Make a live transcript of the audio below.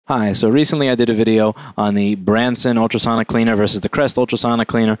Hi, so recently I did a video on the Branson ultrasonic cleaner versus the Crest ultrasonic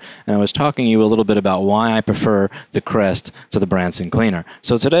cleaner, and I was talking to you a little bit about why I prefer the Crest to the Branson cleaner.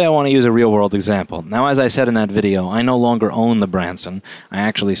 So today I want to use a real-world example. Now, as I said in that video, I no longer own the Branson. I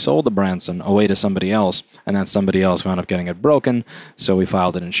actually sold the Branson away to somebody else, and that somebody else wound up getting it broken, so we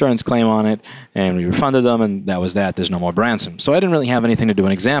filed an insurance claim on it, and we refunded them, and that was that. There's no more Branson. So I didn't really have anything to do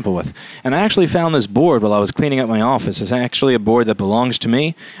an example with. And I actually found this board while I was cleaning up my office. It's actually a board that belongs to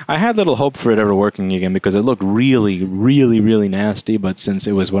me. I had little hope for it ever working again because it looked really nasty, but since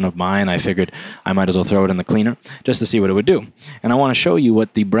it was one of mine, I figured I might as well throw it in the cleaner just to see what it would do. And I want to show you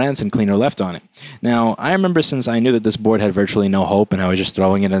what the Branson cleaner left on it. Now, I remember since I knew that this board had virtually no hope and I was just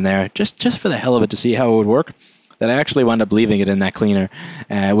throwing it in there just for the hell of it to see how it would work, that I actually wound up leaving it in that cleaner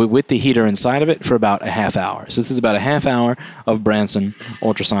with the heater inside of it for about a half hour. So this is about a half hour of Branson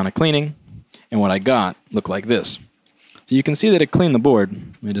ultrasonic cleaning, and what I got looked like this. So you can see that it cleaned the board.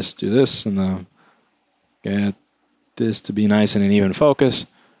 Let me just do this and get this to be nice and in even focus.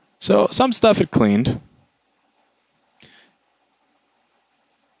 So some stuff it cleaned.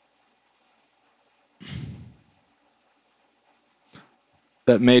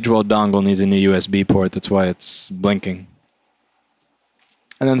 That Magewell dongle needs a new USB port, that's why it's blinking.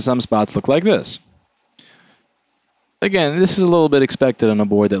 And then some spots look like this. Again, this is a little bit expected on a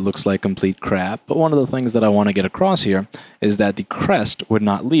board that looks like complete crap, but one of the things that I want to get across here is that the Crest would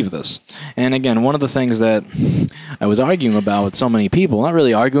not leave this. And again, one of the things that I was arguing about with so many people, not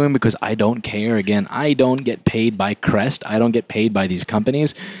really arguing because I don't care, again, I don't get paid by Crest, I don't get paid by these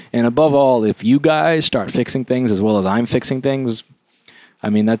companies, and above all, if you guys start fixing things as well as I'm fixing things, I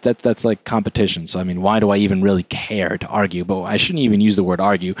mean, that's like competition. So, I mean, why do I even really care to argue? But I shouldn't even use the word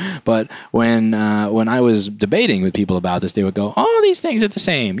argue. But when I was debating with people about this, they would go, all these things are the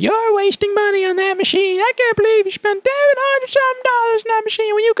same. You're wasting money on that machine. I can't believe you spent $700-something on that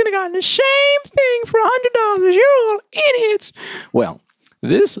machine when you could have gotten the same thing for $100. You're all idiots. Well,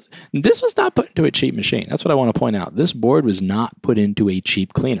 this was not put into a cheap machine. That's what I want to point out. This board was not put into a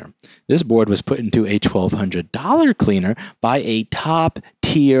cheap cleaner. This board was put into a $1,200 cleaner by a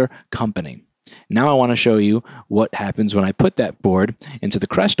top-tier company. Now I want to show you what happens when I put that board into the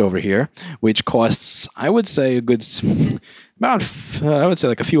Crest over here, which costs, I would say, a good, about, I would say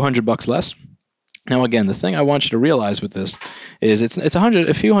like a few $100 less. Now again, the thing I want you to realize with this is it's a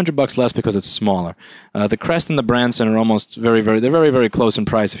few $100 less because it's smaller. The Crest and the Branson are almost they're very close in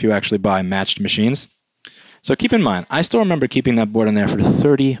price if you actually buy matched machines. So keep in mind, I still remember keeping that board in there for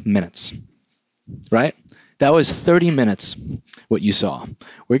 30 minutes, right? That was 30 minutes what you saw.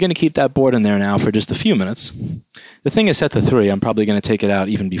 We're going to keep that board in there now for just a few minutes. The thing is set to 3. I'm probably going to take it out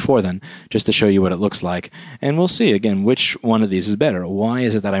even before then, just to show you what it looks like. And we'll see, again, which one of these is better. Why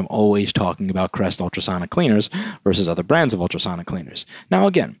is it that I'm always talking about Crest ultrasonic cleaners versus other brands of ultrasonic cleaners? Now,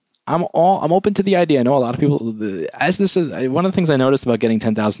 again, I'm open to the idea. I know a lot of people, one of the things I noticed about getting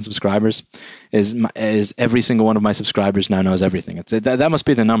 10,000 subscribers is every single one of my subscribers now knows everything. That must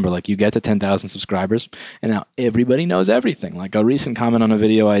be the number. Like, you get to 10,000 subscribers, and now everybody knows everything. Like, a recent comment on a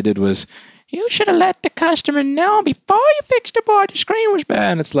video I did was, you should have let the customer know before you fixed the board the screen was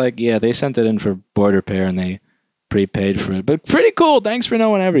bad. And it's like, yeah, they sent it in for board repair, and they prepaid for it, but pretty cool. Thanks for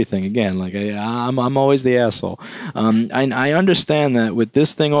knowing everything. Again, like I'm always the asshole. I understand that with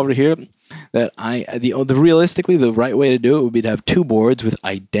this thing over here, that realistically the right way to do it would be to have two boards with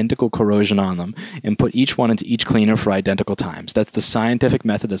identical corrosion on them and put each one into each cleaner for identical times. That's the scientific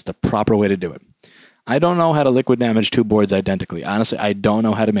method. That's the proper way to do it. I don't know how to liquid damage two boards identically. Honestly, I don't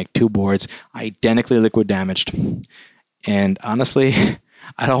know how to make two boards identically liquid damaged. And honestly,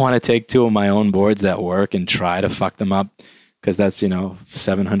 I don't want to take two of my own boards that work and try to fuck them up, because that's, you know,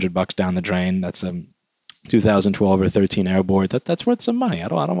 $700 down the drain. That's a 2012 or 13 air board. That's worth some money. I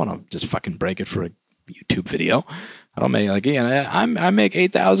don't want to just fucking break it for a YouTube video. I don't make, like, again, I make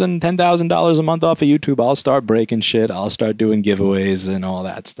 $8,000, $10,000 a month off of YouTube. I'll start breaking shit. I'll start doing giveaways and all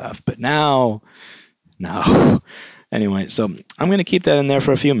that stuff. But now, no. Anyway, so I'm going to keep that in there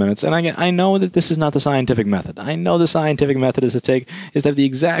for a few minutes, and I know that this is not the scientific method. I know the scientific method is to have the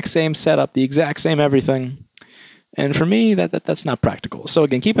exact same setup, the exact same everything, and for me, that's not practical. So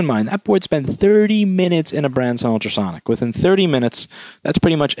again, keep in mind, that board spent 30 minutes in a Branson ultrasonic. Within 30 minutes, that's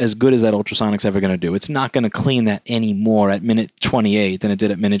pretty much as good as that ultrasonic's ever going to do. It's not going to clean that any more at minute 28 than it did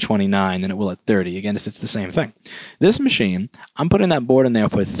at minute 29 than it will at 30. Again, it's the same thing. This machine, I'm putting that board in there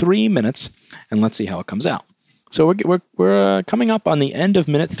for 3 minutes, and let's see how it comes out. So we're coming up on the end of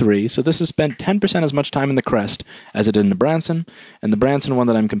minute 3, so this has spent 10% as much time in the Crest as it did in the Branson, and the Branson one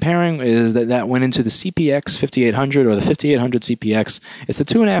that I'm comparing is that went into the CPX5800 or the 5800 CPX. It's the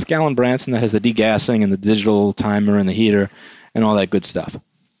 2.5 gallon Branson that has the degassing and the digital timer and the heater and all that good stuff.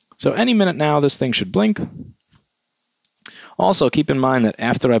 So any minute now, this thing should blink. Also, keep in mind that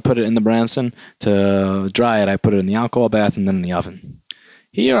after I put it in the Branson, to dry it, I put it in the alcohol bath and then in the oven.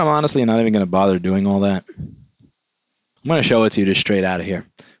 Here, I'm honestly not even going to bother doing all that. I'm going to show it to you just straight out of here,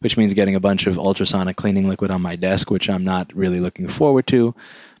 which means getting a bunch of ultrasonic cleaning liquid on my desk, which I'm not really looking forward to,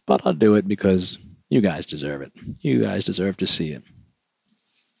 but I'll do it because you guys deserve it. You guys deserve to see it.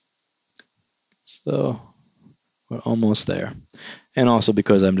 So, we're almost there. And also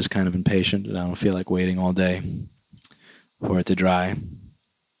because I'm just kind of impatient and I don't feel like waiting all day for it to dry.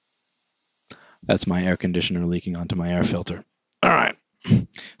 That's my air conditioner leaking onto my air filter. All right.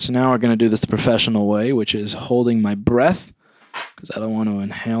 So now we're going to do this the professional way, which is holding my breath, because I don't want to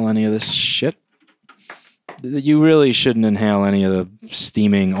inhale any of this shit. You really shouldn't inhale any of the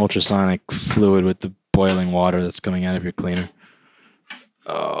steaming ultrasonic fluid with the boiling water that's coming out of your cleaner.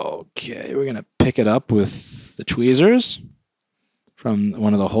 Okay, we're going to pick it up with the tweezers from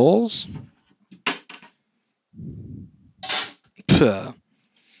one of the holes.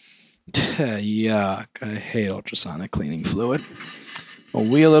 Yuck, I hate ultrasonic cleaning fluid. I'll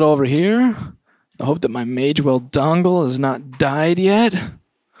wheel it over here. I hope that my Magewell dongle has not died yet.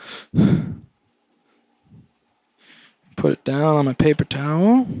 Put it down on my paper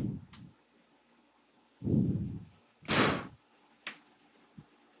towel.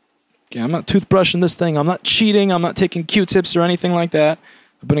 Okay, I'm not toothbrushing this thing. I'm not cheating. I'm not taking Q-tips or anything like that.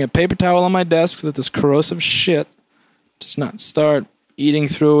 I'm putting a paper towel on my desk so that this corrosive shit does not start eating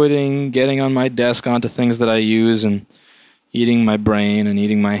through it and getting on my desk onto things that I use and eating my brain and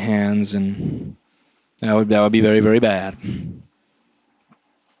eating my hands, and that would be very, very bad.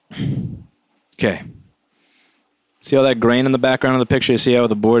 Okay. See all that grain in the background of the picture? You see how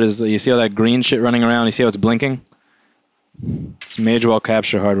the board is, you see all that green shit running around? You see how it's blinking? It's Magewell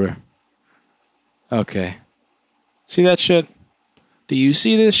capture hardware. Okay. See that shit? Do you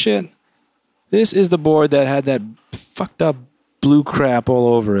see this shit? This is the board that had that fucked up blue crap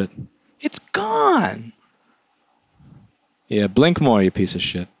all over it. It's gone! Yeah, blink more, you piece of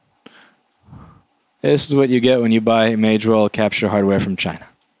shit. This is what you get when you buy Magewell capture hardware from China.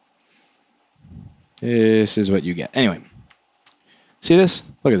 This is what you get. Anyway. See this?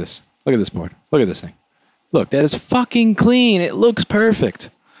 Look at this. Look at this board. Look at this thing. Look, that is fucking clean. It looks perfect.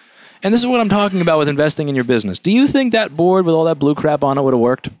 And this is what I'm talking about with investing in your business. Do you think that board with all that blue crap on it would have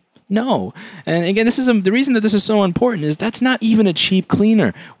worked? No. And again, this is the reason that this is so important is that's not even a cheap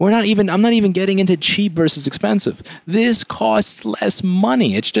cleaner. I'm not even getting into cheap versus expensive. This costs less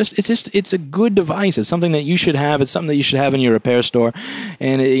money. It's a good device. It's something that you should have. It's something that you should have in your repair store.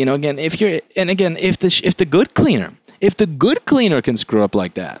 And you know, again, if the good cleaner can screw up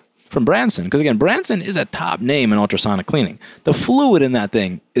like that from Branson, because again, Branson is a top name in ultrasonic cleaning. The fluid in that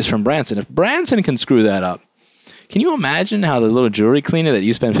thing is from Branson. If Branson can screw that up, can you imagine how the little jewelry cleaner that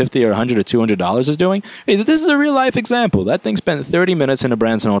you spend $50 or $100 or $200 is doing? Hey, this is a real life example. That thing spent 30 minutes in a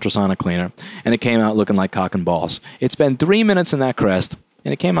Branson ultrasonic cleaner, and it came out looking like cock and balls. It spent 3 minutes in that Crest,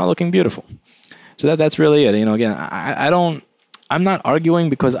 and it came out looking beautiful. So that's really it. You know, again, I'm not arguing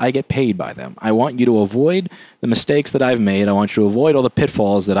because I get paid by them. I want you to avoid the mistakes that I've made. I want you to avoid all the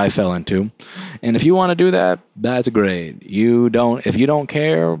pitfalls that I fell into. And if you want to do that, that's great. If you don't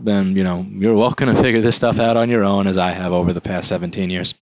care, then, you know, you're welcome to figure this stuff out on your own, as I have over the past 17 years.